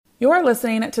You're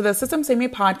listening to the Systems Save Me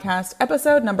podcast,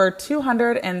 episode number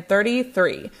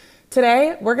 233.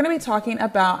 Today, we're going to be talking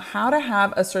about how to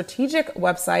have a strategic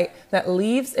website that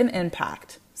leaves an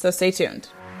impact. So stay tuned.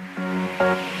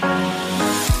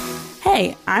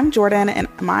 Hey, I'm Jordan, and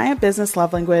my business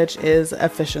love language is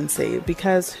efficiency,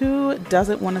 because who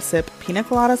doesn't want to sip pina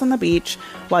coladas on the beach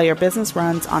while your business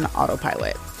runs on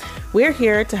autopilot? We're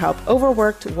here to help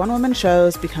overworked one-woman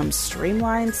shows become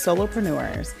streamlined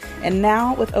solopreneurs. And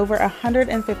now, with over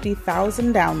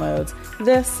 150,000 downloads,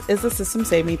 this is the Systems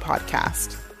Save Me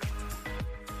podcast.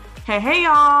 Hey,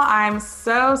 y'all. I'm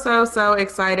so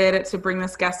excited to bring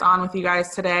this guest on with you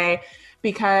guys today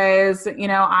because,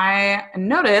 I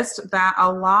noticed that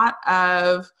a lot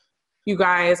of you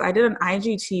guys, I did an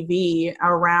IGTV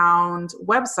around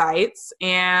websites,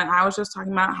 and I was just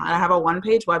talking about how to have a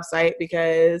one-page website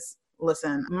because,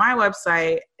 listen, my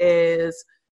website is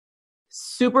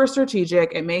super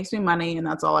strategic. It makes me money, and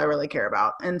that's all I really care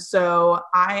about. And so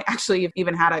I actually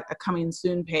even had a coming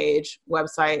soon page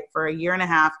website for a year and a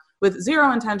half with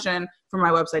zero intention for my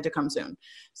website to come soon.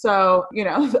 So,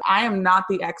 I am not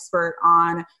the expert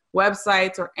on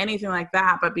websites or anything like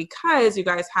that, but because you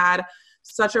guys had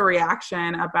such a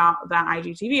reaction about that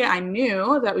IGTV, I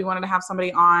knew that we wanted to have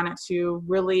somebody on to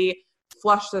really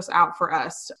flush this out for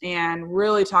us and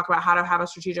really talk about how to have a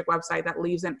strategic website that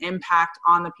leaves an impact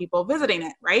on the people visiting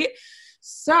it, right?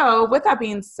 So with that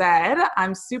being said,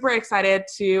 I'm super excited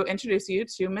to introduce you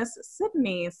to Miss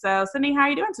Sydney. So Sydney, how are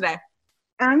you doing today?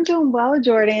 I'm doing well,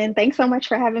 Jordan. Thanks so much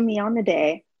for having me on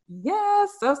today. Yes,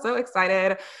 so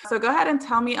excited. So go ahead and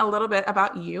tell me a little bit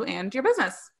about you and your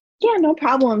business. Yeah, no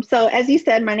problem. So as you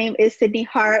said, my name is Sydney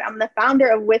Hart. I'm the founder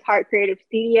of With Heart Creative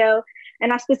Studio,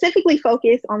 and I specifically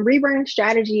focus on rebrand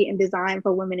strategy and design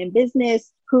for women in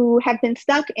business who have been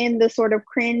stuck in the sort of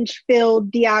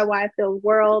cringe-filled, DIY-filled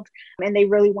world, and they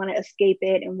really want to escape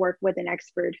it and work with an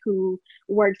expert who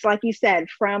works, like you said,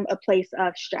 from a place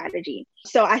of strategy.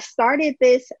 So I started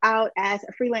this out as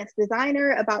a freelance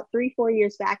designer about 3-4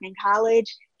 years back in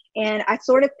college. And I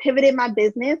sort of pivoted my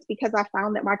business because I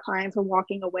found that my clients were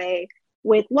walking away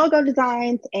with logo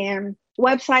designs and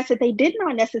websites that they did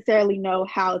not necessarily know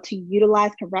how to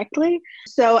utilize correctly.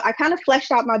 So I kind of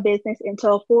fleshed out my business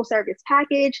into a full service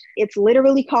package. It's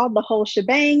literally called the whole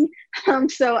shebang.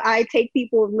 So I take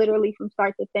people literally from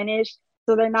start to finish.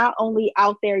 So they're not only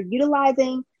out there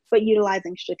utilizing, but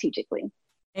utilizing strategically.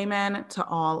 Amen to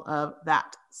all of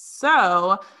that.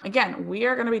 So again, we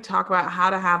are going to be talking about how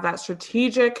to have that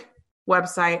strategic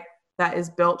website that is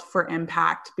built for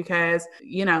impact because,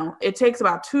 it takes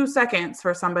about 2 seconds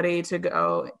for somebody to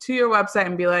go to your website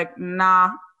and be like, nah,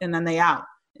 and then they out.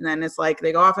 And then it's like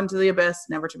they go off into the abyss,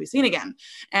 never to be seen again.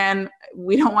 And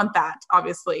we don't want that,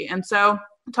 obviously. And so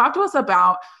talk to us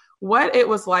about what it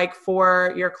was like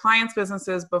for your clients'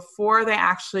 businesses before they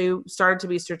actually started to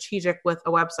be strategic with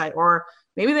a website, or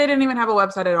maybe they didn't even have a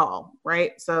website at all,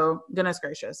 right? So goodness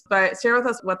gracious. But share with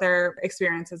us what their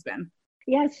experience has been.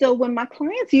 Yeah, so when my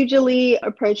clients usually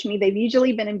approach me, they've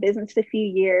usually been in business a few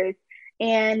years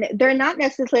and they're not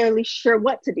necessarily sure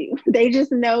what to do. They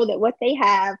just know that what they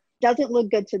have doesn't look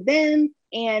good to them,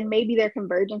 and maybe their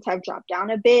conversions have dropped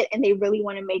down a bit, and they really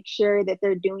want to make sure that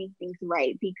they're doing things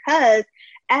right. Because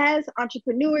as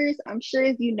entrepreneurs, I'm sure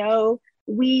as you know,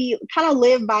 we kind of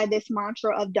live by this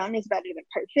mantra of done is better than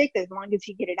perfect. As long as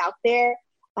you get it out there,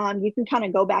 you can kind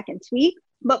of go back and tweak.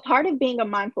 But part of being a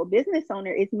mindful business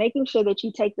owner is making sure that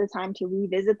you take the time to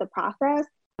revisit the process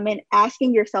and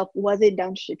asking yourself, was it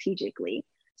done strategically?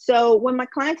 So when my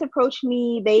clients approach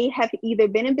me, they have either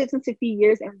been in business a few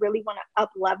years and really want to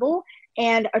up level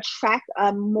and attract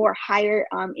a more higher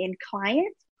end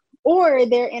client, or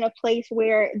they're in a place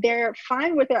where they're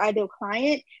fine with their ideal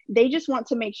client. They just want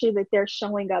to make sure that they're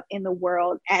showing up in the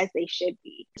world as they should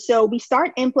be. So we start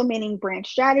implementing brand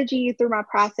strategy through my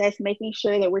process, making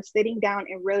sure that we're sitting down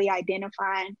and really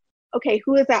identifying, okay,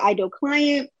 who is that ideal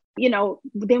client?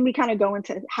 Then we kind of go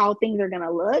into how things are going to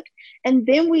look. And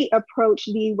then we approach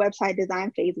the website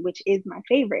design phase, which is my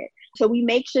favorite. So we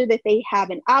make sure that they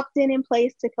have an opt-in in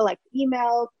place to collect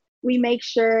emails. We make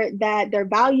sure that their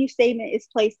value statement is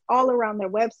placed all around their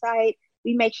website.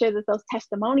 We make sure that those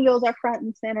testimonials are front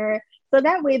and center. So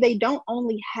that way they don't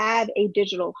only have a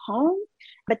digital home,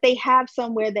 but they have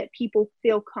somewhere that people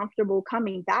feel comfortable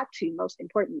coming back to, most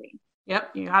importantly.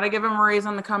 Yep, you got to give them a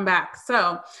reason to come back.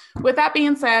 So with that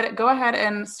being said, go ahead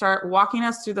and start walking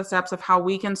us through the steps of how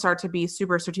we can start to be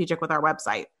super strategic with our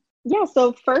website. Yeah,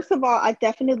 so first of all, I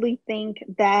definitely think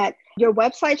that your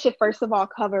website should first of all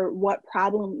cover what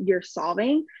problem you're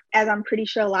solving. As I'm pretty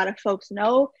sure a lot of folks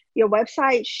know, your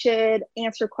website should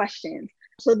answer questions.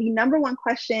 So the number one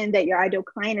question that your ideal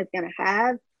client is going to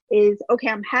have is, okay,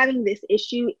 I'm having this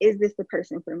issue. Is this the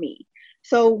person for me?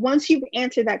 So once you've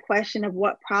answered that question of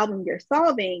what problem you're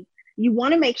solving, you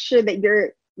want to make sure that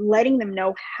you're letting them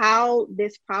know how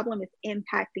this problem is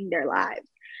impacting their lives.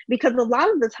 Because a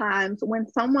lot of the times when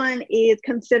someone is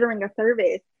considering a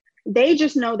service, they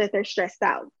just know that they're stressed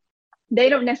out. They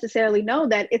don't necessarily know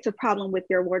that it's a problem with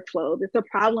your workflow. It's a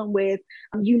problem with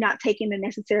you not taking the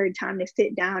necessary time to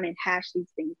sit down and hash these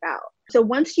things out. So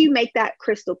once you make that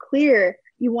crystal clear,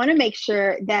 you want to make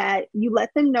sure that you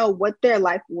let them know what their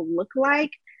life will look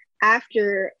like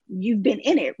after you've been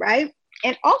in it, right?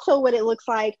 And also what it looks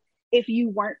like if you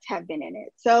weren't to have been in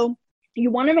it. So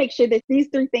you want to make sure that these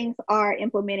three things are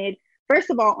implemented. First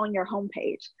of all, on your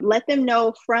homepage, let them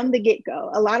know from the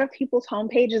get-go. A lot of people's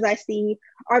homepages I see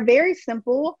are very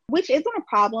simple, which isn't a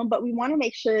problem, but we want to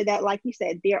make sure that, like you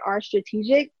said, they are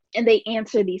strategic and they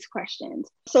answer these questions.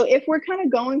 So if we're kind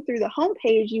of going through the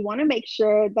homepage, you want to make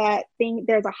sure that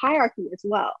there's a hierarchy as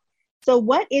well. So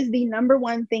what is the number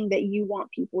one thing that you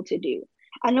want people to do?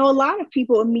 I know a lot of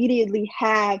people immediately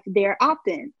have their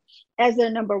opt-in as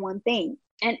their number one thing.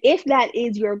 And if that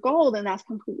is your goal, then that's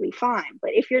completely fine.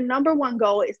 But if your number one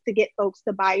goal is to get folks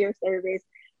to buy your service,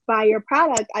 buy your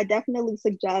product, I definitely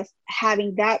suggest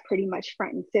having that pretty much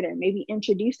front and center, maybe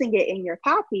introducing it in your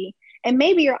copy. And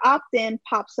maybe your opt-in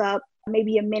pops up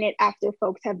maybe a minute after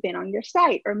folks have been on your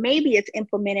site, or maybe it's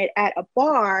implemented at a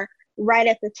bar right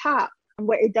at the top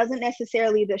where it doesn't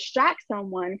necessarily distract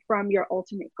someone from your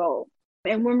ultimate goal.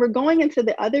 And when we're going into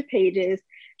the other pages,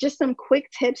 just some quick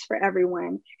tips for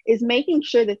everyone is making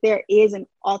sure that there is an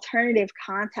alternative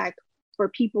contact for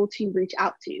people to reach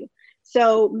out to.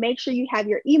 So make sure you have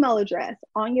your email address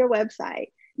on your website.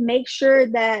 Make sure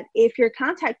that if your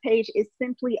contact page is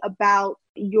simply about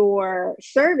your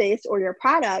service or your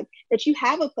product, that you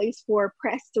have a place for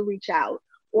press to reach out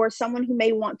or someone who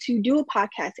may want to do a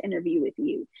podcast interview with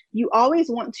you. You always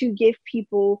want to give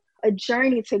people a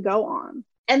journey to go on.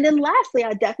 And then lastly,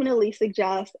 I definitely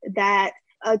suggest that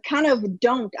a kind of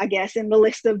don't, I guess, in the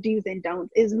list of do's and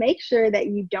don'ts is make sure that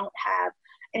you don't have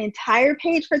an entire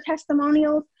page for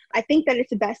testimonials. I think that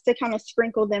it's best to kind of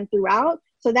sprinkle them throughout.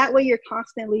 So that way you're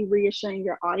constantly reassuring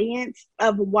your audience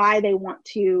of why they want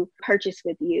to purchase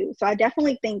with you. So I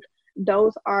definitely think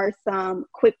those are some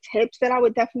quick tips that I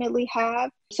would definitely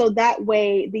have. So that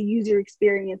way the user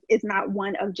experience is not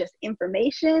one of just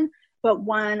information, but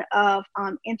one of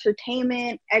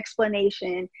entertainment,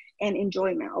 explanation, and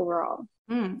enjoyment overall.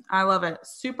 I love it.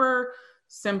 Super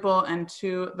simple and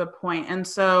to the point. And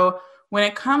so when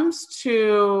it comes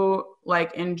to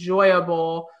like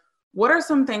enjoyable, what are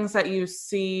some things that you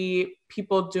see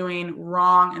people doing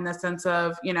wrong in the sense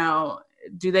of,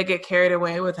 do they get carried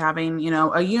away with having,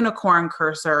 a unicorn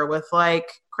cursor with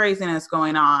like craziness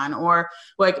going on? Or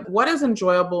like, what does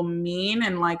enjoyable mean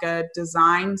in like a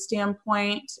design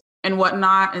standpoint and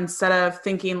whatnot, instead of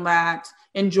thinking that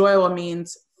enjoyable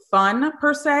means fun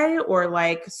per se or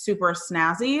like super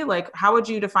snazzy? Like, how would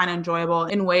you define enjoyable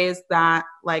in ways that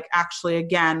like actually,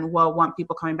 again, will want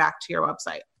people coming back to your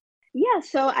website? Yeah,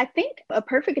 so I think a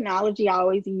perfect analogy I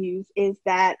always use is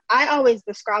that I always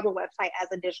describe a website as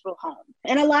a digital home.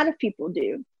 And a lot of people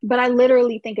do, but I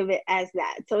literally think of it as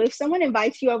that. So if someone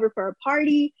invites you over for a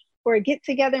party or a get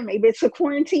together, maybe it's a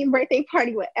quarantine birthday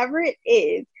party, whatever it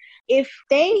is, if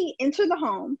they enter the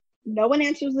home, no one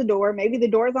answers the door, maybe the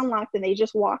door is unlocked and they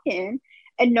just walk in,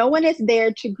 and no one is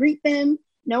there to greet them,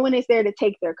 no one is there to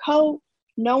take their coat,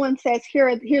 no one says,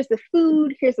 here's the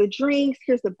food, here's the drinks,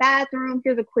 here's the bathroom,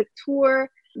 here's a quick tour.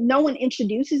 No one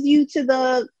introduces you to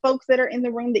the folks that are in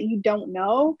the room that you don't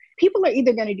know. People are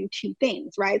either going to do two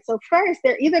things, right? So first,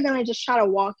 they're either going to just try to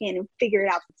walk in and figure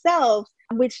it out themselves,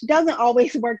 which doesn't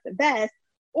always work the best,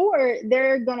 or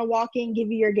they're going to walk in, give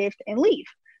you your gift, and leave.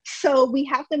 So we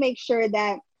have to make sure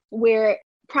that we're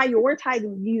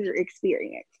prioritizing user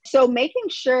experience. So making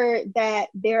sure that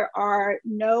there are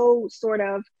no sort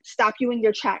of stop you in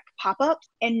your track pop-ups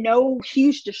and no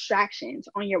huge distractions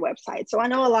on your website. So I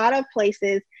know a lot of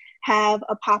places have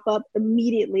a pop-up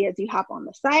immediately as you hop on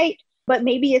the site, but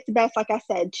maybe it's best, like I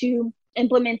said, to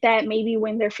implement that maybe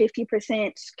when they're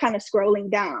 50% kind of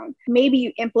scrolling down. Maybe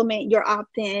you implement your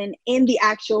opt-in in the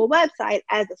actual website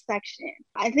as a section.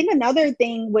 I think another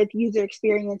thing with user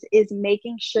experience is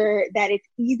making sure that it's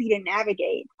easy to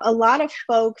navigate. A lot of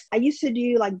folks, I used to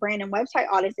do like brand and website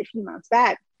audits a few months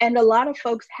back, and a lot of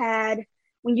folks had,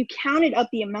 when you counted up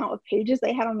the amount of pages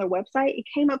they had on their website, it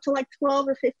came up to like 12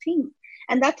 or 15.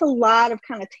 And that's a lot of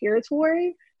kind of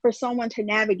territory for someone to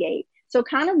navigate. So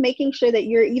kind of making sure that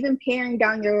you're even paring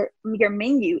down your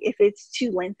menu if it's too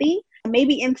lengthy.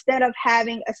 Maybe instead of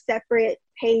having a separate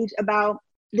page about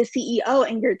the CEO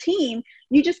and your team,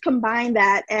 you just combine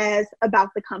that as about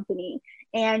the company.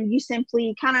 And you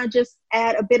simply kind of just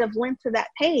add a bit of link to that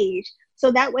page.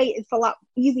 So that way it's a lot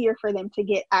easier for them to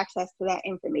get access to that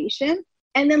information.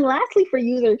 And then lastly, for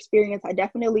user experience, I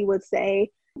definitely would say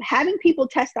having people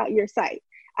test out your site.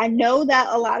 I know that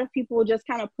a lot of people will just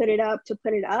kind of put it up to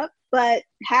put it up, but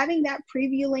having that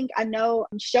preview link, I know,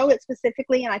 show it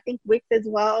specifically, and I think Wix as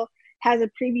well has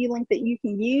a preview link that you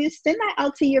can use. Send that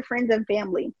out to your friends and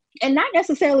family, and not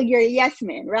necessarily your yes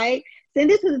men, right?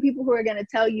 Send it to the people who are going to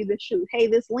tell you the truth. Hey,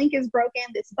 this link is broken.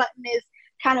 This button is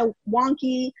kind of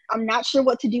wonky. I'm not sure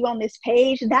what to do on this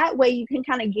page. That way you can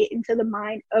kind of get into the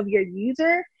mind of your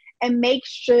user and make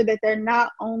sure that they're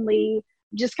not only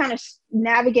just kind of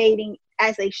navigating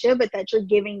as they should, but that you're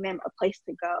giving them a place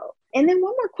to go. And then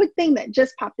one more quick thing that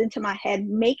just popped into my head,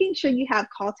 making sure you have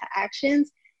call to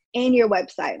actions in your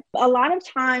website. A lot of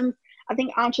times, I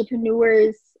think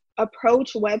entrepreneurs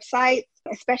approach websites,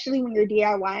 especially when you're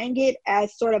DIYing it,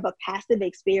 as sort of a passive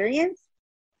experience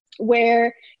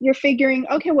where you're figuring,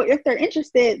 okay, well, if they're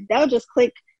interested, they'll just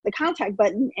click the contact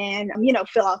button and,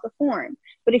 fill out the form.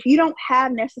 But if you don't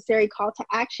have necessary call to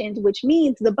actions, which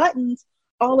means the buttons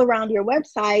all around your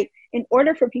website, in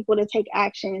order for people to take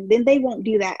action, then they won't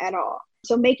do that at all.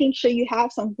 So making sure you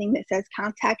have something that says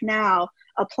contact now,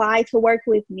 apply to work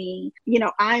with me,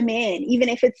 I'm in. Even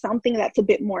if it's something that's a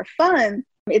bit more fun,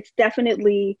 it's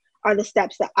definitely are the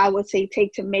steps that I would say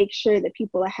take to make sure that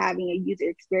people are having a user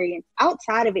experience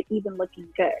outside of it even looking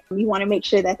good. You want to make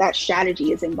sure that that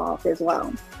strategy is involved as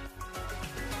well.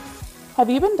 Have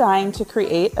you been dying to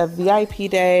create a VIP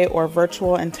day or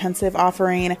virtual intensive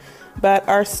offering, but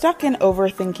are stuck in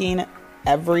overthinking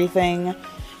everything?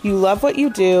 You love what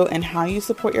you do and how you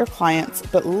support your clients,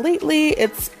 but lately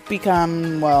it's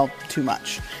become, too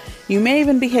much. You may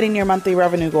even be hitting your monthly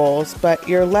revenue goals, but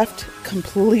you're left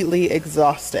completely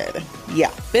exhausted.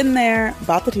 Yeah, been there,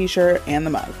 bought the t-shirt and the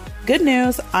mug. Good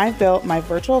news, I've built my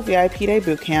virtual VIP Day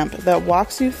bootcamp that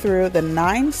walks you through the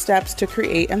 9 steps to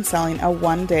create and selling a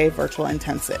one-day virtual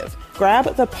intensive.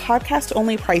 Grab the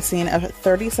podcast-only pricing of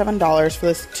 $37 for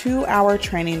this 2-hour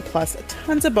training plus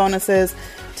tons of bonuses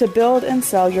to build and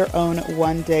sell your own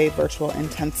one-day virtual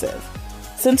intensive.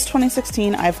 Since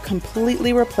 2016, I've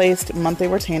completely replaced monthly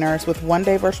retainers with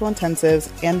one-day virtual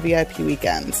intensives and VIP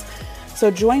weekends. So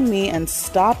join me and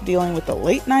stop dealing with the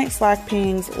late night Slack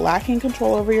pings, lacking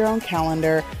control over your own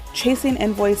calendar, chasing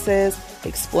invoices,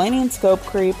 explaining scope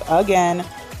creep again.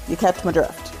 You catch my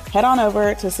drift. Head on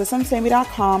over to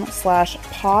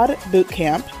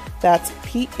systemsavvy.com/podbootcamp. That's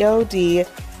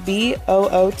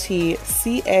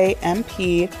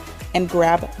PODBOOTCAMP and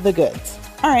grab the goods.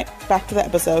 All right, back to the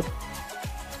episode.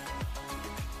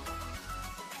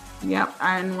 Yep.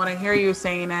 And what I hear you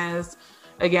saying is,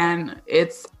 again,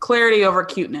 it's clarity over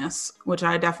cuteness, which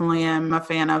I definitely am a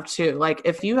fan of too. Like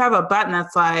if you have a button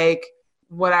that's like,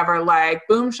 whatever, like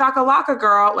boom shakalaka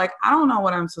girl, like, I don't know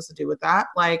what I'm supposed to do with that.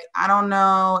 Like, I don't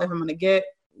know if I'm going to get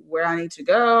where I need to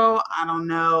go. I don't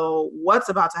know what's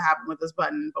about to happen with this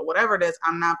button, but whatever it is,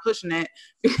 I'm not pushing it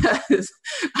because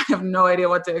I have no idea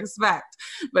what to expect.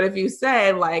 But if you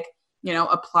say like,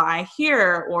 apply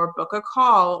here or book a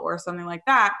call or something like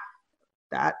that,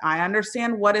 that I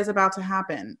understand what is about to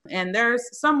happen. And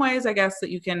there's some ways, I guess, that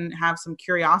you can have some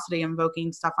curiosity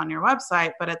invoking stuff on your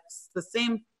website, but it's the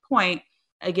same point.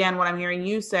 Again, what I'm hearing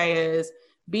you say is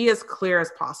be as clear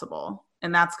as possible,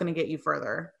 and that's going to get you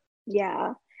further.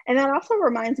 Yeah. And that also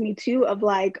reminds me too of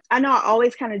like, I know I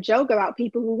always kind of joke about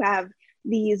people who have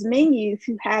these menus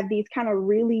who have these kind of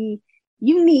really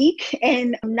unique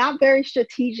and not very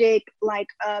strategic like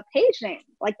page names.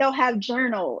 Like they'll have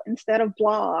journal instead of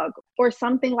blog, or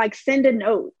something like send a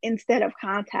note instead of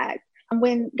contact. And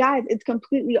when guys, it's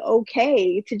completely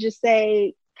okay to just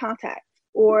say contact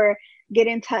or get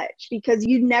in touch, because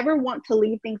you never want to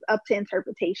leave things up to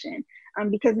interpretation,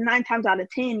 because 9 times out of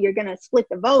 10, you're going to split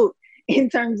the vote in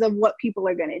terms of what people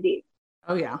are going to do.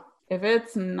 Oh yeah. If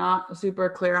it's not super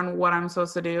clear on what I'm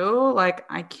supposed to do, like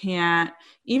I can't,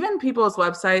 even people's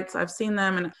websites, I've seen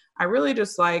them and I really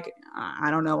just like,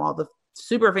 I don't know all the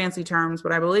super fancy terms,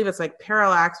 but I believe it's like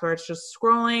parallax where it's just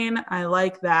scrolling. I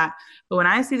like that. But when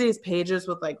I see these pages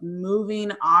with like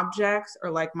moving objects or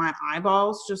like my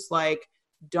eyeballs just like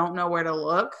don't know where to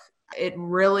look, it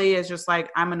really is just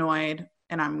like, I'm annoyed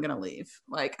and I'm going to leave.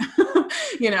 Like,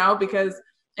 because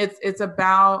it's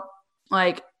about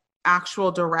like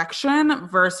actual direction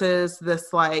versus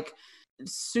this like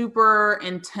super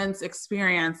intense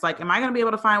experience. Like, am I going to be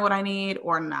able to find what I need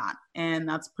or not? And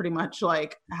that's pretty much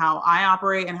like how I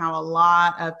operate and how a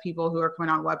lot of people who are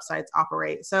coming on websites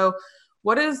operate. So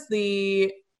what is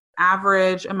the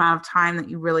average amount of time that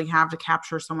you really have to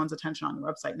capture someone's attention on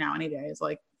your website now any day is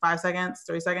like 5 seconds,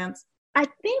 3 seconds? I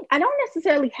think I don't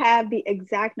necessarily have the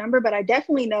exact number, but I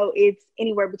definitely know it's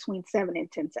anywhere between 7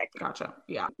 and 10 seconds. Gotcha.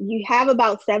 Yeah. You have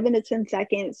about 7 to 10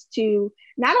 seconds to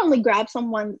not only grab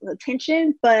someone's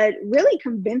attention, but really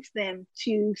convince them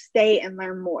to stay and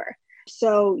learn more.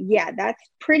 So yeah, that's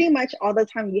pretty much all the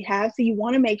time you have. So you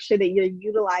want to make sure that you're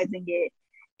utilizing it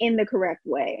in the correct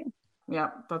way.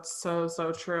 Yeah, that's so,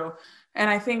 so true. And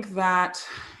I think that,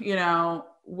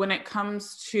 when it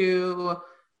comes to,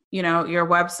 your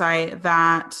website,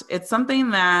 that it's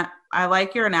something that I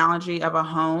like your analogy of a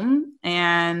home.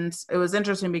 And it was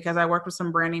interesting because I worked with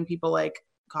some branding people like,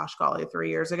 gosh, golly, 3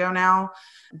 years ago now,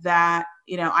 that,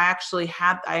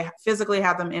 I physically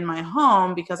had them in my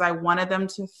home because I wanted them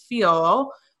to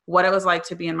feel what it was like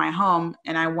to be in my home.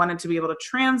 And I wanted to be able to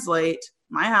translate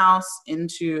my house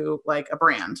into like a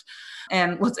brand.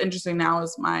 And what's interesting now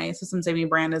is my System Save Me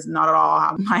brand is not at all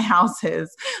how my house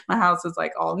is. My house is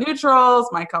like all neutrals.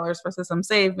 My colors for System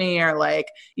Save Me are like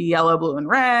yellow, blue, and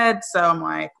red. So I'm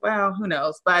like, well, who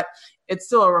knows? But it's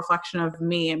still a reflection of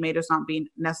me. It may just not be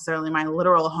necessarily my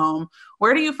literal home.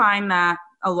 Where do you find that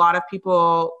a lot of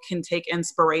people can take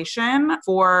inspiration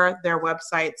for their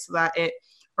website so that it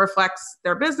reflects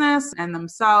their business and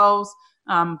themselves,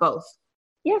 both?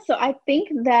 Yeah, so I think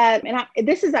that,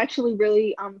 this is actually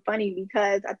really funny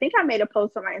because I think I made a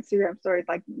post on my Instagram stories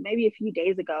like maybe a few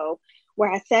days ago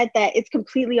where I said that it's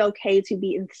completely okay to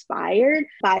be inspired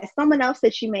by someone else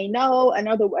that you may know,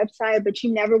 another website, but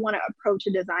you never want to approach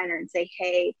a designer and say,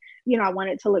 hey, I want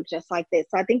it to look just like this.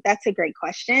 So I think that's a great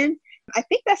question. I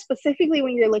think that specifically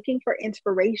when you're looking for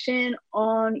inspiration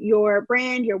on your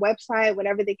brand, your website,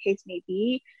 whatever the case may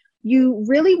be, you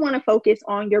really want to focus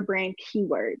on your brand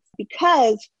keywords,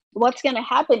 because what's going to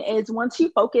happen is once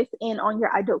you focus in on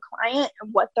your ideal client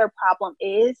and what their problem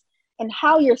is and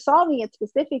how you're solving it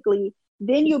specifically,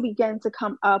 then you'll begin to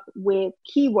come up with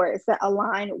keywords that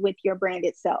align with your brand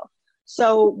itself.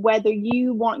 So whether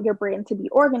you want your brand to be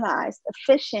organized,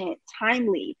 efficient,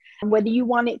 timely, whether you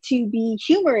want it to be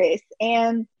humorous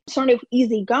and sort of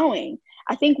easygoing,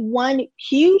 I think one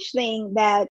huge thing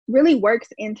that really works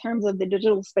in terms of the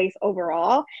digital space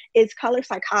overall is color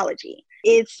psychology.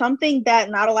 It's something that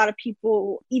not a lot of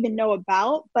people even know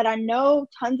about, but I know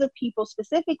tons of people,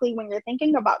 specifically when you're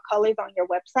thinking about colors on your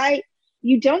website,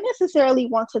 you don't necessarily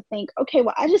want to think, okay,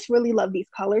 well, I just really love these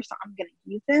colors, so I'm going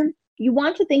to use them. You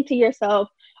want to think to yourself,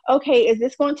 okay, is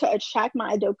this going to attract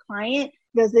my ideal client?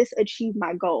 Does this achieve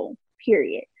my goal?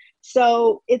 Period.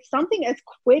 So it's something as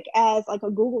quick as like a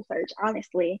Google search,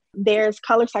 honestly. There's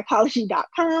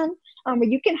colorpsychology.com where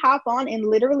you can hop on and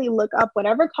literally look up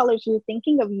whatever colors you're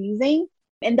thinking of using,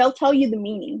 and they'll tell you the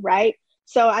meaning, right?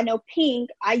 So I know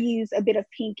pink, I use a bit of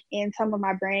pink in some of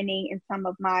my branding and some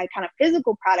of my kind of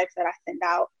physical products that I send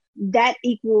out. That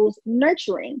equals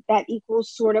nurturing. That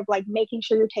equals sort of like making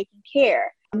sure you're taking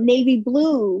care. Navy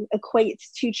blue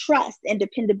equates to trust and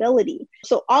dependability.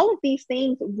 So all of these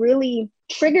things really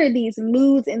trigger these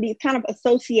moods and these kind of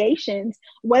associations,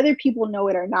 whether people know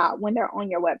it or not, when they're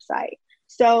on your website.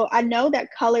 So I know that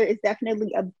color is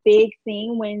definitely a big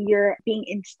thing when you're being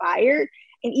inspired.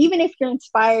 And even if you're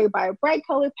inspired by a bright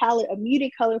color palette, a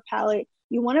muted color palette,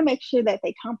 you want to make sure that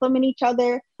they complement each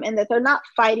other and that they're not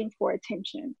fighting for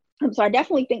attention. So I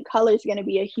definitely think color is going to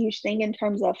be a huge thing in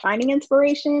terms of finding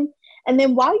inspiration. And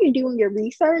then while you're doing your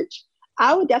research,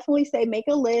 I would definitely say make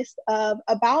a list of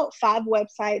about 5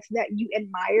 websites that you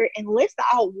admire and list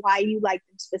out why you like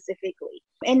them specifically.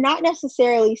 And not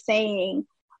necessarily saying,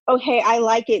 okay, I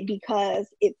like it because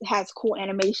it has cool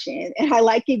animation and I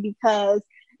like it because,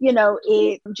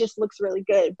 it just looks really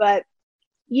good. But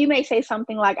you may say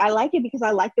something like, I like it because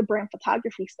I like the brand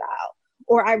photography style,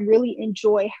 or I really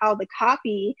enjoy how the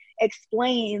copy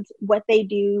explains what they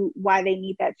do, why they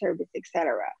need that service,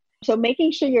 etc. So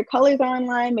making sure your colors are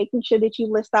online, making sure that you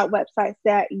list out websites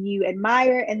that you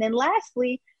admire. And then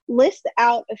lastly, list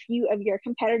out a few of your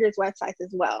competitors' websites as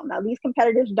well. Now, these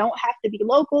competitors don't have to be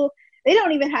local. They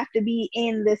don't even have to be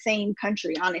in the same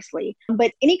country, honestly.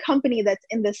 But any company that's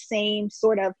in the same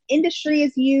sort of industry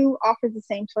as you, offers the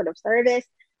same sort of service,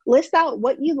 list out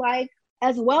what you like,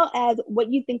 as well as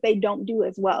what you think they don't do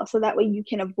as well. So that way you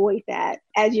can avoid that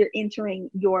as you're entering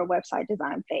your website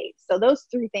design phase. So those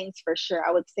 3 things for sure,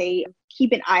 I would say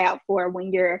keep an eye out for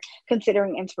when you're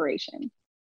considering inspiration.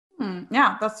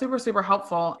 Yeah, that's super, super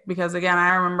helpful because again,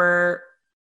 I remember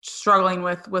struggling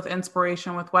with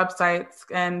inspiration with websites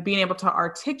and being able to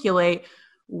articulate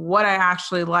what I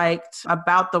actually liked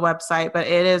about the website. But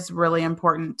it is really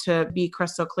important to be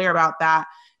crystal clear about that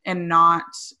and not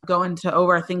go into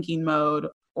overthinking mode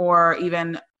or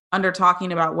even under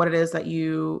talking about what it is that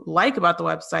you like about the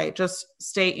website, just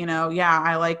state, yeah,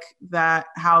 I like that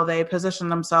how they position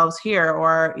themselves here,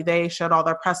 or they showed all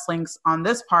their press links on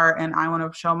this part and I want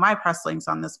to show my press links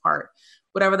on this part,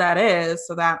 whatever that is,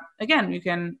 so that, again, you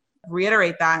can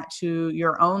reiterate that to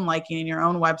your own liking in your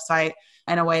own website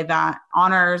in a way that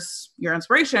honors your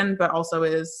inspiration, but also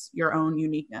is your own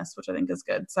uniqueness, which I think is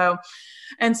good. So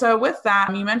with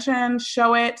that, you mentioned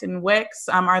Showit and Wix.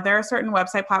 Are there certain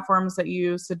website platforms that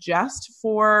you suggest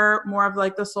for more of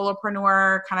like the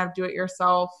solopreneur kind of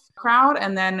do-it-yourself crowd?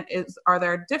 And then are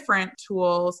there different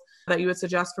tools that you would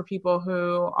suggest for people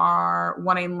who are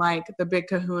wanting like the big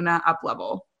kahuna up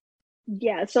level?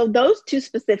 Yeah, so those two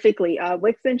specifically,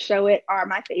 Wix and Showit, are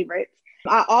my favorites.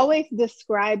 I always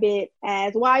describe it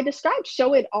as, I describe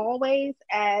Showit always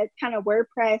as kind of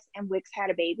WordPress and Wix had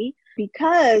a baby,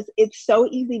 because it's so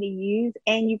easy to use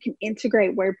and you can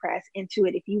integrate WordPress into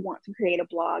it if you want to create a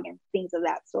blog and things of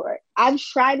that sort. I've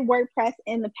tried WordPress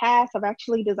in the past. I've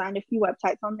actually designed a few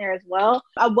websites on there as well.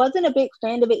 I wasn't a big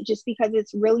fan of it just because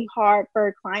it's really hard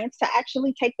for clients to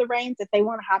actually take the reins if they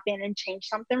want to hop in and change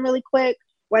something really quick,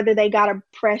 whether they got a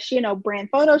fresh, brand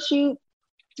photo shoot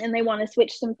and they want to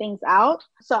switch some things out.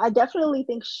 So I definitely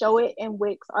think Showit and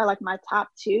Wix are like my top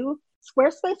two.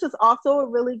 Squarespace is also a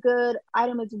really good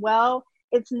item as well.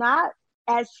 It's not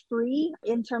as free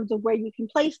in terms of where you can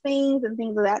place things and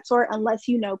things of that sort unless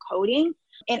you know coding.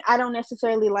 And I don't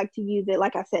necessarily like to use it,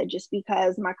 like I said, just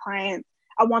because my clients,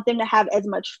 I want them to have as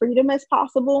much freedom as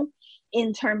possible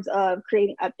in terms of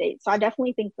creating updates. So I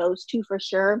definitely think those two for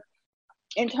sure.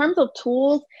 In terms of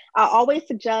tools, I always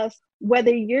suggest,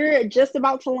 whether you're just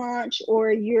about to launch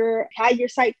or you're had your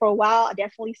site for a while, I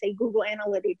definitely say Google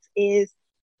Analytics is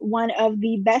one of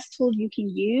the best tools you can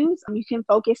use. You can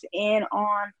focus in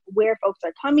on where folks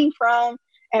are coming from,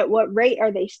 at what rate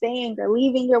are they staying or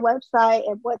leaving your website,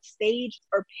 at what stage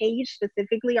or page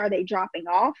specifically are they dropping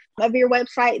off of your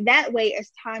website. That way,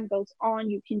 as time goes on,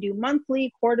 you can do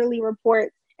monthly, quarterly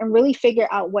reports and really figure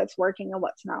out what's working and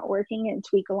what's not working and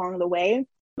tweak along the way.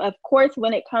 Of course,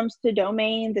 when it comes to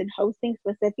domains and hosting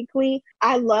specifically,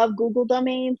 I love Google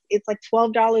domains. It's like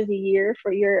 $12 a year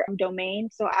for your domain.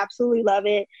 So I absolutely love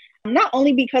it. Not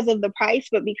only because of the price,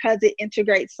 but because it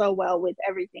integrates so well with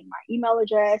everything, my email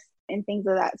address and things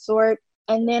of that sort.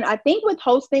 And then I think with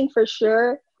hosting for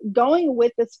sure, going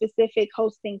with the specific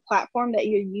hosting platform that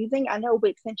you're using. I know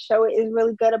Wix and Showit is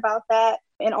really good about that.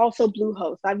 And also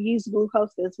Bluehost. I've used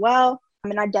Bluehost as well.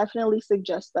 And I definitely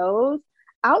suggest those.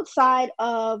 Outside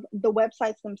of the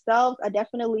websites themselves, I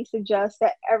definitely suggest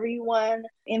that everyone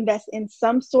invest in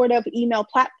some sort of email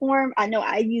platform. I know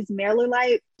I use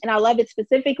MailerLite, and I love it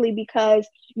specifically because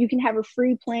you can have a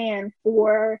free plan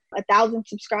for 1,000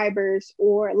 subscribers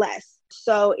or less.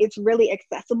 So it's really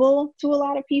accessible to a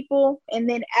lot of people. And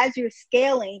then as you're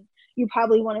scaling, you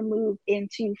probably want to move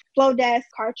into Flowdesk,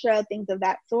 Kartra, things of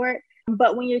that sort.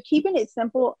 But when you're keeping it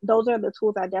simple, those are the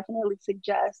tools I definitely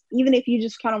suggest. Even if you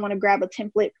just kind of want to grab a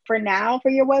template for now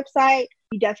for your website,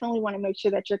 you definitely want to make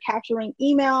sure that you're capturing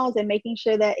emails and making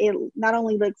sure that it not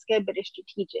only looks good, but it's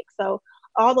strategic. So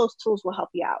all those tools will help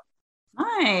you out.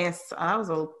 Nice. That was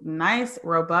a nice,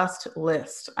 robust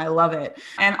list. I love it.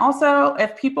 And also,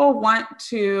 if people want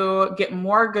to get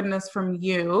more goodness from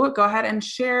you, go ahead and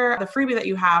share the freebie that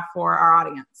you have for our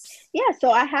audience. Yeah,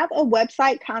 so I have a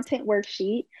website content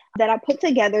worksheet that I put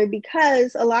together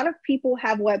because a lot of people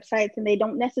have websites and they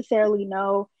don't necessarily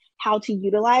know how to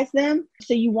utilize them.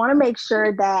 So you want to make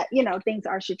sure that, things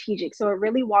are strategic. So it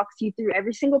really walks you through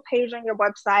every single page on your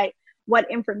website, what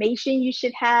information you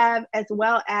should have, as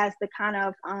well as the kind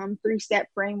of 3-step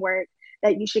framework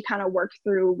that you should kind of work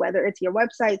through, whether it's your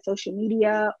website, social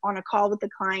media, on a call with the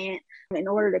client, in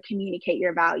order to communicate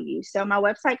your value. So my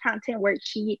website content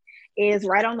worksheet is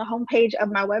right on the homepage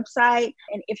of my website.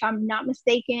 And if I'm not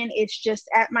mistaken, it's just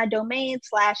at my domain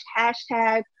 /#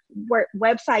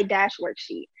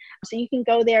 website-worksheet. So you can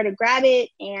go there to grab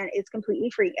it, and it's completely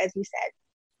free, as you said.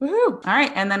 Woohoo. All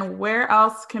right. And then where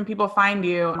else can people find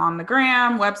you? On the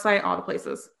gram, website, all the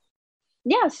places?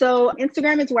 Yeah, so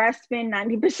Instagram is where I spend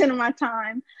 90% of my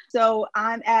time. So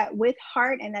I'm at With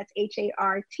Heart, and that's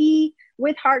HART,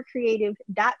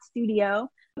 withheartcreative.studio.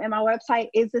 And my website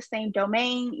is the same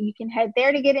domain. You can head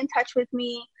there to get in touch with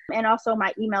me. And also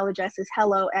my email address is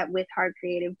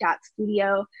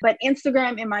hello@withheartcreative.studio. But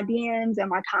Instagram and my DMs and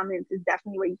my comments is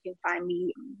definitely where you can find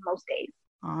me most days.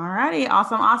 All righty.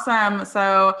 Awesome.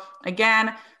 So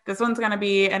again, this one's going to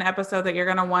be an episode that you're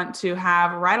going to want to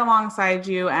have right alongside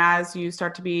you as you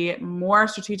start to be more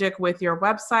strategic with your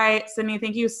website. Sydney,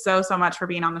 thank you so much for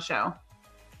being on the show.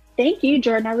 Thank you,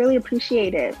 Jordan. I really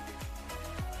appreciate it.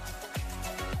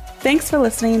 Thanks for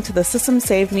listening to the System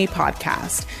Saved Me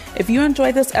podcast. If you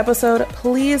enjoyed this episode,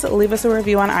 please leave us a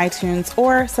review on iTunes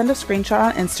or send a screenshot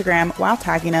on Instagram while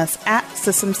tagging us at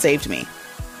System Saved Me.